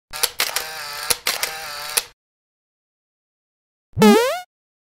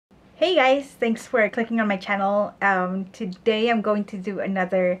Hey guys, thanks for clicking on my channel. Today I'm going to do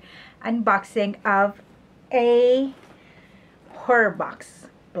another unboxing of a horror box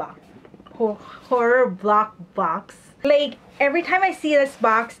block. Horror block box. Like every time I see this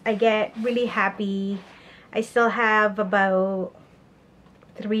box, I get really happy. I still have about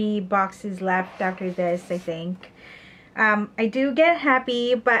 3 boxes left after this, I think. I do get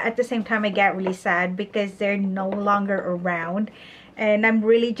happy, but at the same time I get really sad because they're no longer around. And I'm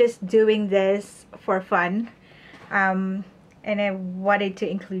really just doing this for fun. And I wanted to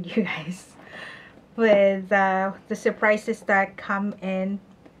include you guys with the surprises that come in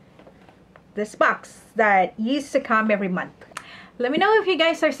this box that used to come every month. Let me know if you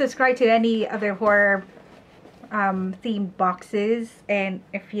guys are subscribed to any other horror themed boxes and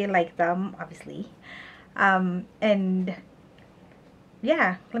if you like them, obviously. And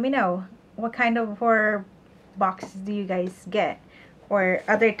yeah, let me know what kind of horror boxes do you guys get, or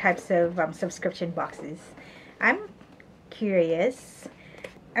other types of subscription boxes. I'm curious.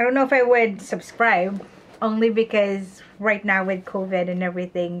 I don't know if I would subscribe, only because right now with COVID and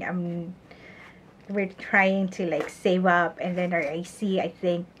everything, we're trying to like save up, and then our AC I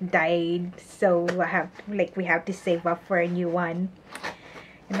think died, so we have to save up for a new one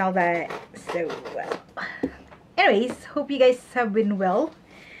and all that. So anyways, hope you guys have been well.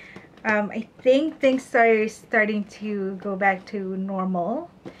 I think things are starting to go back to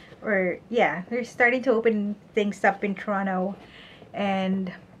normal, or yeah, they're starting to open things up in Toronto,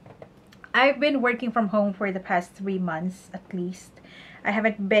 and I've been working from home for the past 3 months at least. I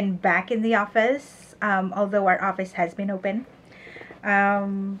haven't been back in the office, although our office has been open.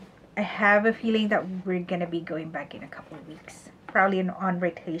 I have a feeling that we're gonna be going back in a couple of weeks, probably on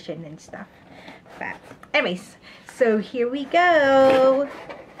rotation and stuff. But anyways, so here we go.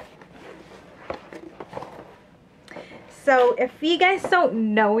 So if you guys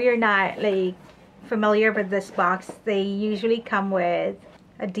don't know, you're not like familiar with this box, they usually come with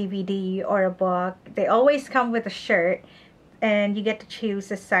a DVD or a book. They always come with a shirt, and you get to choose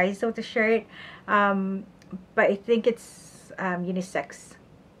the size of the shirt. But I think it's unisex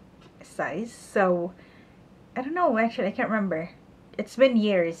size. So I don't know, actually I can't remember. It's been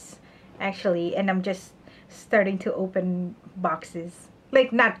years actually, and I'm just starting to open boxes.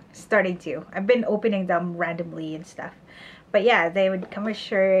 Like, not starting to, I've been opening them randomly and stuff. But yeah, they would come with a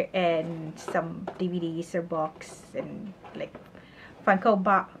shirt and some DVDs or books, and like Funko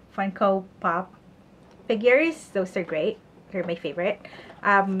Pop figures. Those are great. They're my favorite.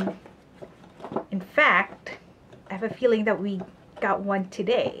 In fact, I have a feeling that we got one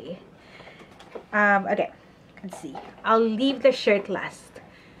today. Okay, let's see. I'll leave the shirt last.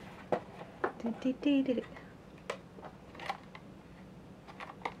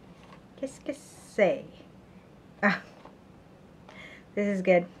 Qu'est-ce que c'est? Ah, this is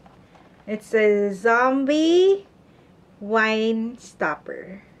good. It's a zombie wine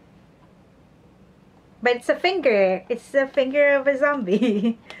stopper. But it's a finger. It's the finger of a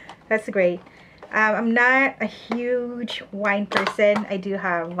zombie. That's great. I'm not a huge wine person. I do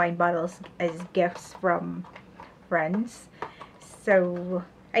have wine bottles as gifts from friends. So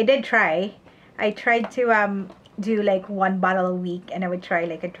I did try. I tried to do like 1 bottle a week, and I would try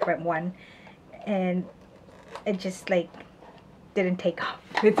like a different one, and it just like didn't take off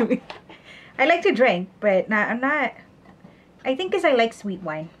with me. I like to drink, but I'm not. I think because I like sweet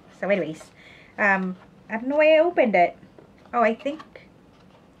wine. So anyways, I don't know why I opened it. Oh, I think,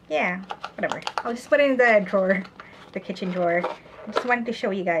 yeah, whatever. I'll just put it in the drawer, the kitchen drawer. I just wanted to show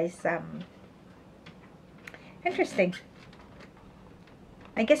you guys. Interesting.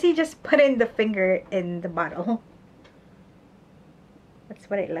 I guess you just put in the finger in the bottle. That's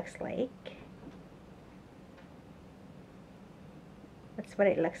what it looks like. That's what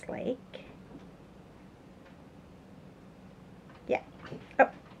it looks like. Yeah. Oh,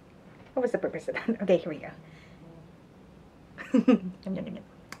 what was the purpose of that? Okay, here we go.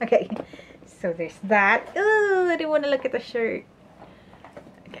 Okay, so there's that. Oh, I didn't want to look at the shirt.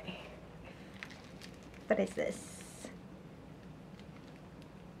 Okay. What is this?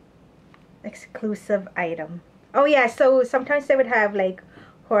 Exclusive item. Oh yeah, so sometimes they would have like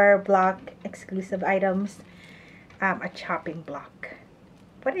horror block exclusive items. A chopping block.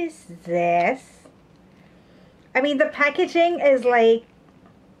 What is this? I mean, the packaging is like,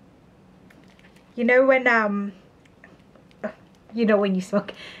 you know when when you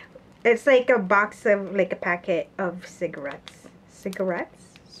smoke, it's like a box of like a packet of cigarettes. Cigarette.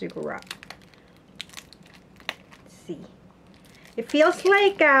 Let's see. It feels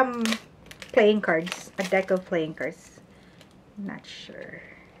like playing cards, a deck of playing cards. I'm not sure.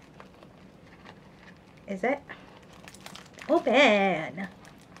 Is it? Open.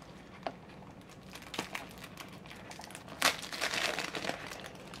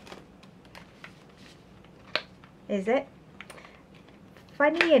 Is it?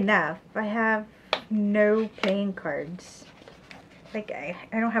 Funny enough, I have no playing cards. Like, I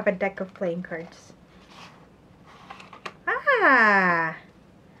don't have a deck of playing cards. Ah!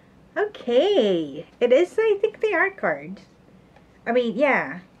 Okay. It is, I think they are cards. I mean,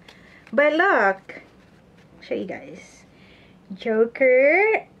 yeah. But look. I'll show you guys.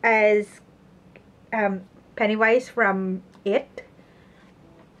 Joker as Pennywise from It.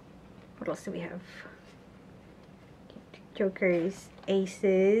 What else do we have? Joker's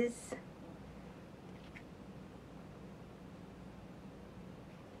aces.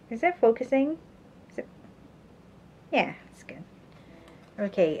 Is that focusing? Is it? Yeah, it's good.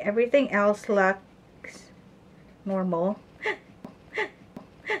 Okay, everything else looks normal.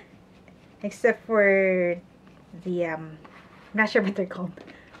 Except for the, I'm not sure what they're called.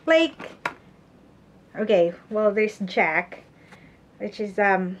 Like, okay, well, there's Jack, which is,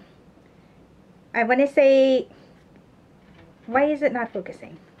 I want to say, why is it not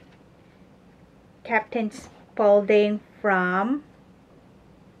focusing? Captain Spaulding from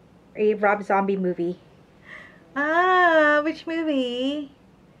a Rob Zombie movie. Ah, which movie?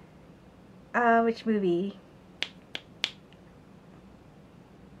 Which movie?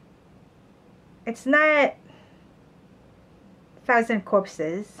 It's not Thousand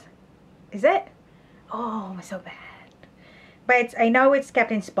Corpses, is it? Oh, so bad. But I know it's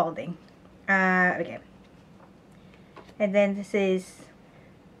Captain Spaulding. Okay. And then this is,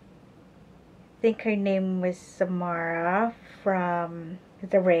 I think her name was Samara from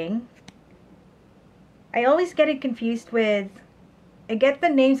The Ring. I always get it confused with, I get the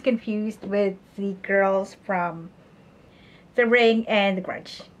names confused with the girls from The Ring and The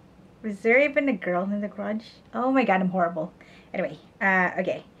Grudge. Was there even a girl in The Grudge? Oh my god, I'm horrible. Anyway,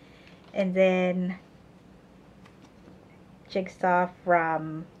 okay. And then Jigsaw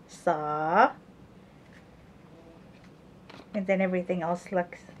from Saw. And then everything else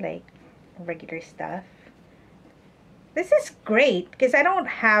looks like regular stuff. This is great because I don't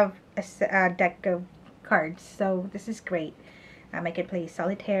have a deck of cards, so this is great. I could play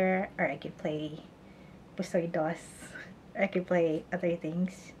Solitaire, or I could play Pusoy Dos. I could play other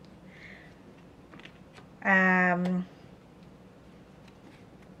things.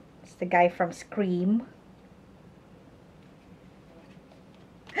 It's the guy from Scream.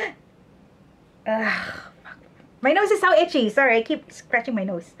 Ugh, my nose is so itchy. Sorry, I keep scratching my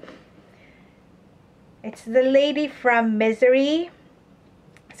nose. It's the lady from Misery.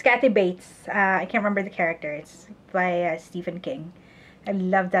 It's Kathy Bates. I can't remember the character. It's by Stephen King. I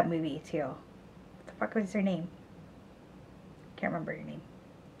love that movie too. What the fuck was her name? Can't remember her name.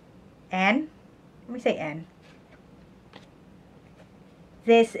 Anne? Let me say Anne.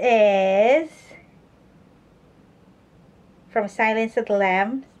 This is from Silence of the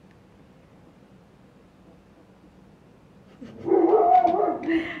Lambs.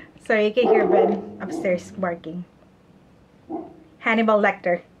 Sorry, you can hear Ben upstairs barking. Hannibal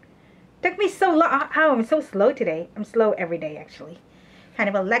Lecter. Took me so long. Oh, I'm so slow today. I'm slow every day, actually.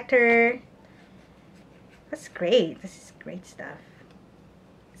 Hannibal Lecter. That's great. This is great stuff.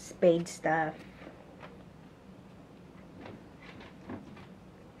 Spade stuff.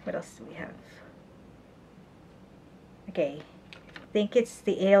 What else do we have? Okay. I think it's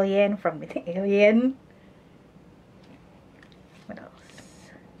the alien from the Alien. What else?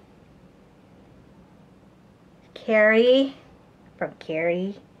 Carrie from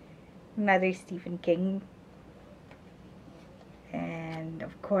Carrie. Another Stephen King. And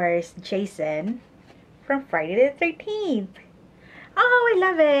of course, Jason from Friday the 13th. Oh, I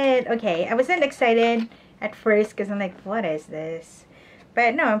love it. Okay, I wasn't excited at first because I'm like, what is this?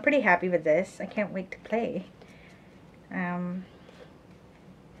 But no, I'm pretty happy with this. I can't wait to play. Should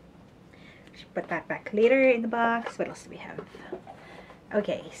put that back later in the box. What else do we have?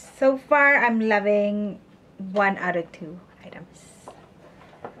 Okay, so far I'm loving 1 out of 2 items.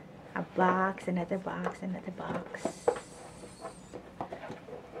 A box, another box, another box.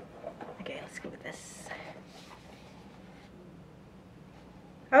 Okay, let's go with this.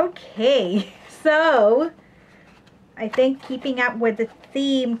 Okay, so I think keeping up with the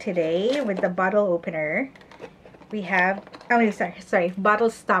theme today with the bottle opener, we have, oh sorry, bottle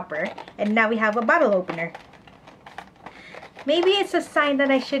stopper, and now we have a bottle opener. Maybe it's a sign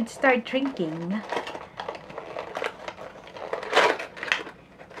that I should start drinking.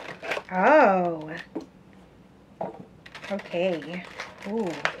 Oh. Okay. Ooh.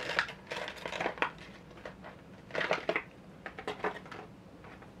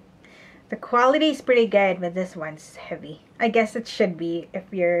 The quality is pretty good, but this one's heavy. I guess it should be if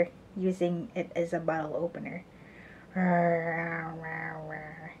you're using it as a bottle opener.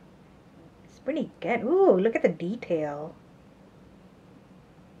 It's pretty good. Ooh, look at the detail.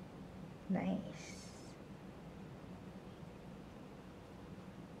 Nice.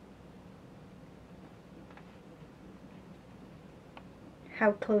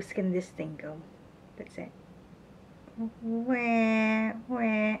 How close can this thing go? That's it. Wah,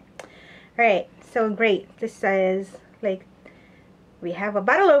 wah. Alright, so great. This says, like, we have a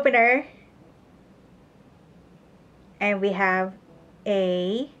bottle opener. And we have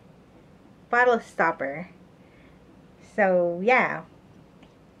a bottle stopper. So, yeah.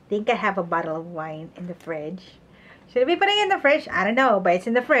 I think I have a bottle of wine in the fridge. Should I be putting it in the fridge? I don't know, but it's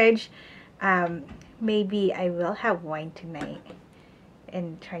in the fridge. Maybe I will have wine tonight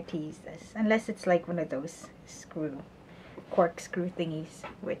and try to use this. Unless it's like one of those corkscrew thingies,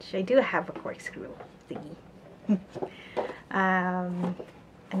 which I do have a corkscrew thingy.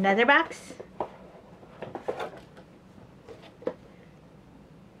 Another box.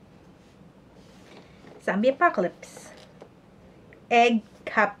 Zombie Apocalypse. Egg,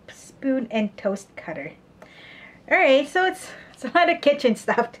 cup, spoon, and toast cutter. Alright, so it's a lot of kitchen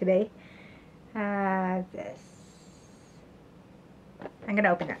stuff today. This. I'm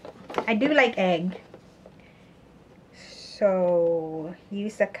gonna open that. I do like egg. So,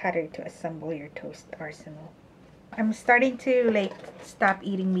 use a cutter to assemble your toast arsenal. I'm starting to like stop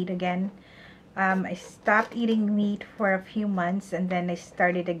eating meat again. I stopped eating meat for a few months and then I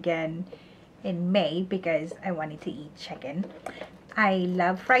started again in May because I wanted to eat chicken. I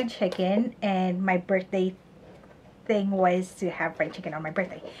love fried chicken and my birthday thing was to have fried chicken on my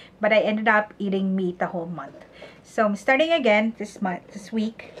birthday, but I ended up eating meat the whole month. So I'm starting again this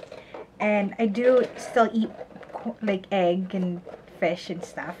week, and I do still eat like egg and fish and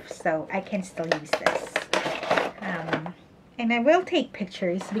stuff, so I can still use this. And I will take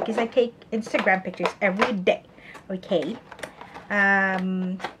pictures because I take Instagram pictures every day. Okay. I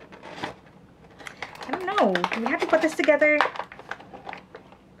don't know. Do we have to put this together?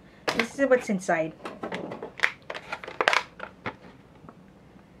 This is what's inside.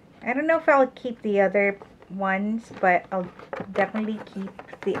 I don't know if I'll keep the other ones, but I'll definitely keep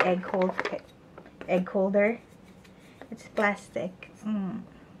the egg holder. It's plastic.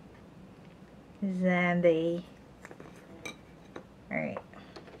 Zandy. Alright.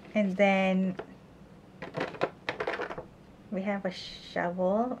 And then we have a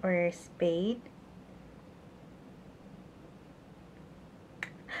shovel or a spade.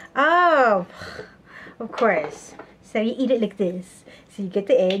 Oh, of course. So you eat it like this. So you get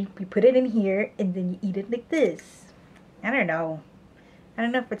the egg, you put it in here, and then you eat it like this. I don't know. I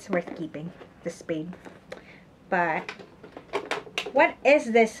don't know if it's worth keeping, the spade. But what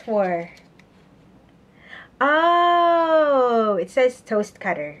is this for? Oh, it says toast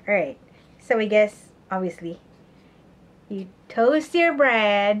cutter. Alright. So I guess, obviously, you toast your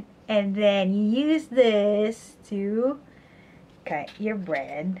bread, and then you use this to cut your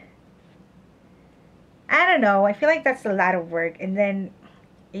bread. I don't know. I feel like that's a lot of work. And then,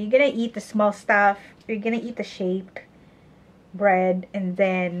 are you gonna eat the small stuff? You're gonna eat the shaped bread, and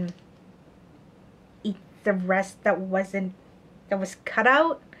then eat the rest that was cut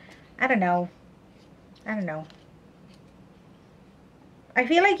out? I don't know. I don't know. I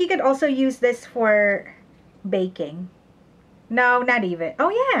feel like you could also use this for baking. No, not even. Oh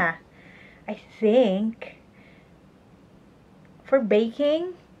yeah. I think for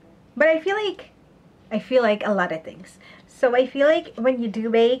baking. But I feel like a lot of things. So I feel like when you do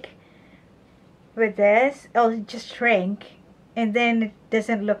bake with this, it'll just shrink and then it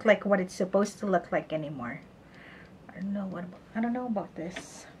doesn't look like what it's supposed to look like anymore. I don't know about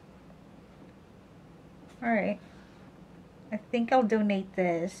this. Alright. I think I'll donate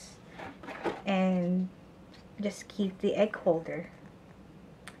this and just keep the egg holder.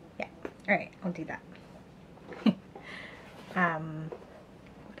 Yeah. Alright, I'll do that.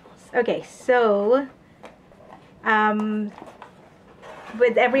 Okay, so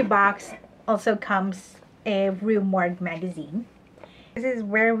with every box also comes a Rue Morgue magazine. This is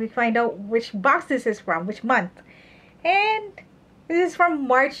where we find out which box this is from, which month. And this is from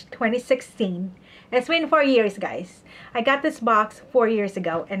March 2016. It's been 4 years, guys. I got this box 4 years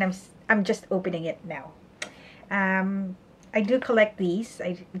ago and I'm just opening it now. I do collect these.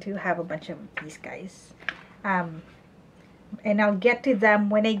 I do have a bunch of these guys. And I'll get to them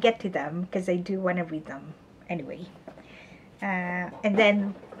when I get to them because I do want to read them anyway. And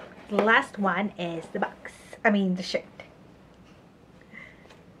then the last one is the box. I mean the shirt.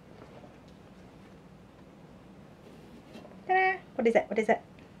 Ta-da! What is that? What is that?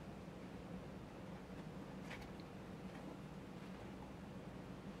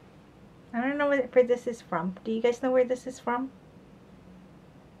 I don't know where this is from. Do you guys know where this is from?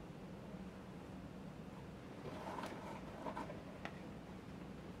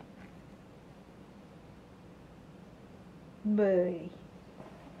 Boy.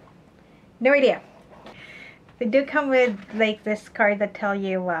 No idea. They do come with like this card that tell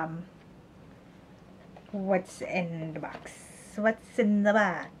you what's in the box. What's in the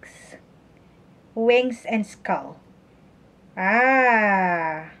box? Wings and skull.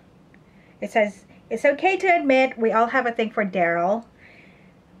 Ah. It says, it's okay to admit we all have a thing for Daryl.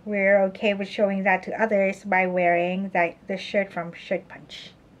 We're okay with showing that to others by wearing the shirt from Shirt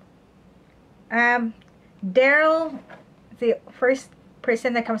Punch. Daryl, the first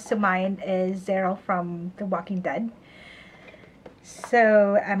person that comes to mind is Daryl from The Walking Dead.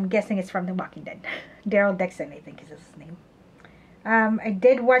 So I'm guessing it's from The Walking Dead. Daryl Dixon, I think is his name. I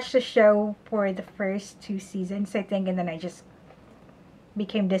did watch the show for the first 2 seasons, I think, and then I just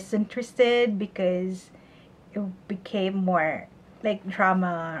became disinterested because it became more like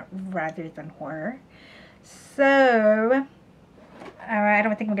drama rather than horror. So I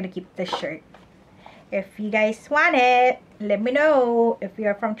don't think I'm gonna keep this shirt. If you guys want it, let me know. If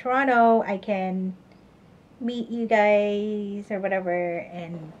you're from Toronto, I can meet you guys or whatever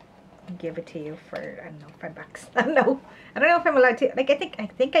and give it to you for, I don't know, $5. I don't know. I don't know if I'm allowed to. Like, I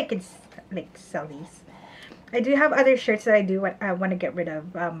think I can like sell these. I do have other shirts that I want to get rid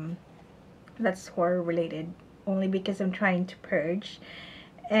of. That's horror related, only because I'm trying to purge.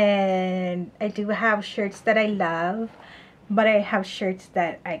 And I do have shirts that I love, but I have shirts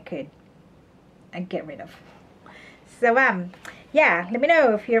that I could get rid of. So yeah, let me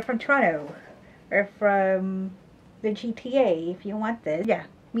know if you're from Toronto or from the GTA if you want this. Yeah,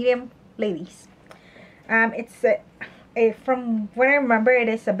 medium ladies. It's from what I remember, it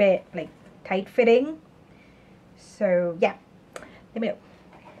is a bit like tight fitting. So yeah, let me know.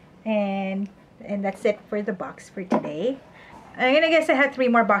 And that's it for the box for today. I'm gonna guess I have 3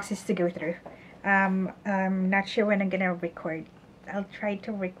 more boxes to go through. I'm not sure when I'm gonna record. I'll try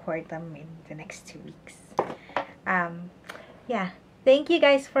to record them in the next 2 weeks. Yeah, thank you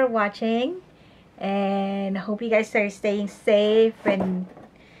guys for watching, and hope you guys are staying safe and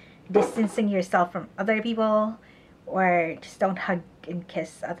distancing yourself from other people, or just don't hug and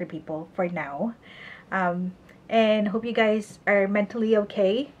kiss other people for now. And hope you guys are mentally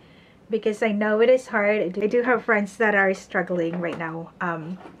okay, because I know it is hard. I do have friends that are struggling right now,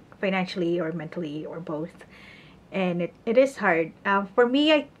 financially or mentally or both, and it is hard. For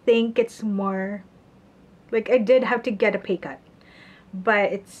me, I think it's more like I did have to get a pay cut,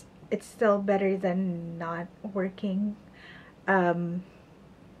 but it's still better than not working,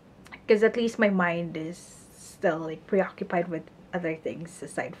 because at least my mind is still like preoccupied with other things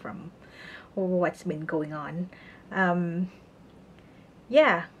aside from what's been going on.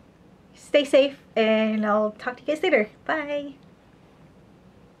 Yeah, stay safe, and I'll talk to you guys later. Bye.